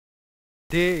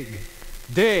Dig,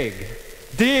 dig,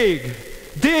 dig,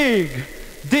 dig,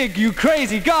 dig, you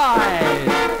crazy guy.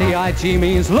 D-I-G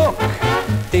means look.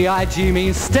 D-I-G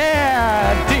means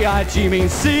stare. D-I-G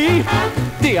means see.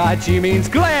 D-I-G means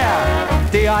glare.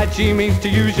 D-I-G means to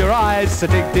use your eyes. So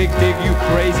dig, dig, dig, you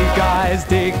crazy guys.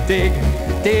 Dig, dig,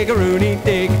 dig-a-rooney,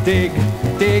 dig, dig,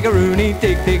 dig-a-rooney,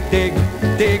 dig, dig, dig,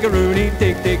 dig-a-rooney,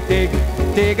 dig, dig, dig,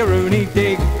 dig-a-rooney,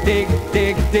 dig, dig,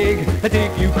 dig, dig,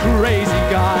 dig, you crazy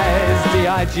guys.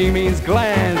 D-I-G means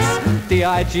glance.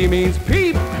 D-I-G means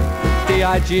peep.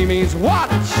 D-I-G means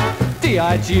watch.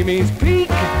 D-I-G means peek.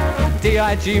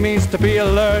 D-I-G means to be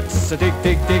alert. So dig,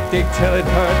 dig, dig, dig till it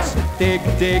hurts. Dig,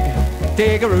 dig,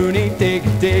 dig-a-rooney, dig,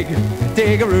 dig,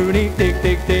 dig-a-rooney, dig,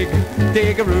 dig, dig,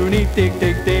 dig-a-rooney, dig,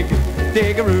 dig, dig,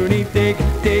 dig-a-rooney, dig,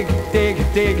 dig, dig,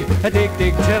 dig, dig,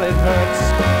 dig till it hurts.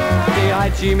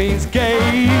 D-I-G means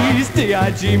gaze.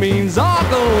 D-I-G means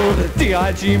ogle.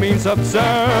 D-I-G means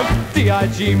observe.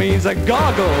 D-I-G means a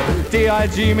goggle.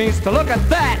 D-I-G means to look at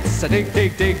that. So dig,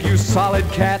 dig, dig, you solid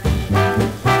cat.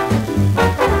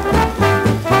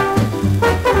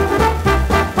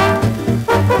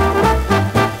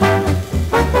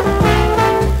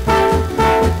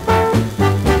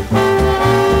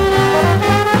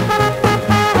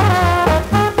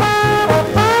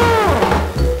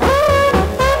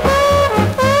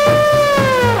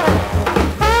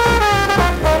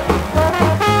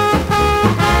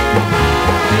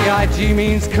 D-I-G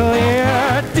means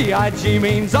clear. D-I-G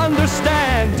means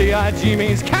understand. D-I-G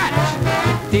means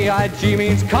catch. D-I-G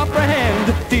means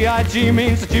comprehend. D-I-G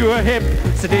means that you are hip.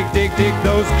 So dig, dig, dig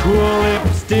those cool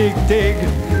lips. Dig, dig,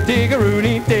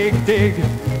 dig-a-rooney, dig, dig,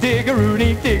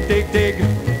 dig-a-rooney, dig, dig, dig,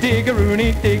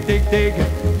 dig-a-rooney, dig, dig, dig,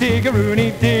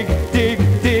 dig-a-rooney, dig, dig,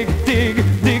 dig, dig,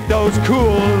 dig those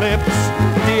cool lips.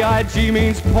 D-I-G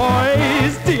means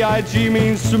poise. D-I-G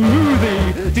means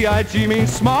smoothie. D-I-G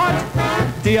means smart.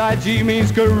 D-I-G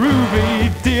means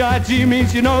groovy. D-I-G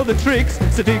means you know the tricks.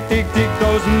 So dig, dig, dig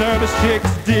those nervous chicks.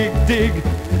 Dig, dig,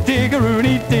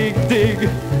 dig-a-rooney, dig, dig,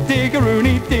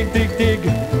 dig-a-rooney, dig, dig, dig,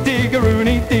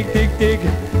 dig-a-rooney, dig, dig, dig,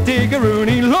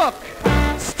 dig-a-rooney. Look,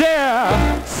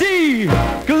 stare, see,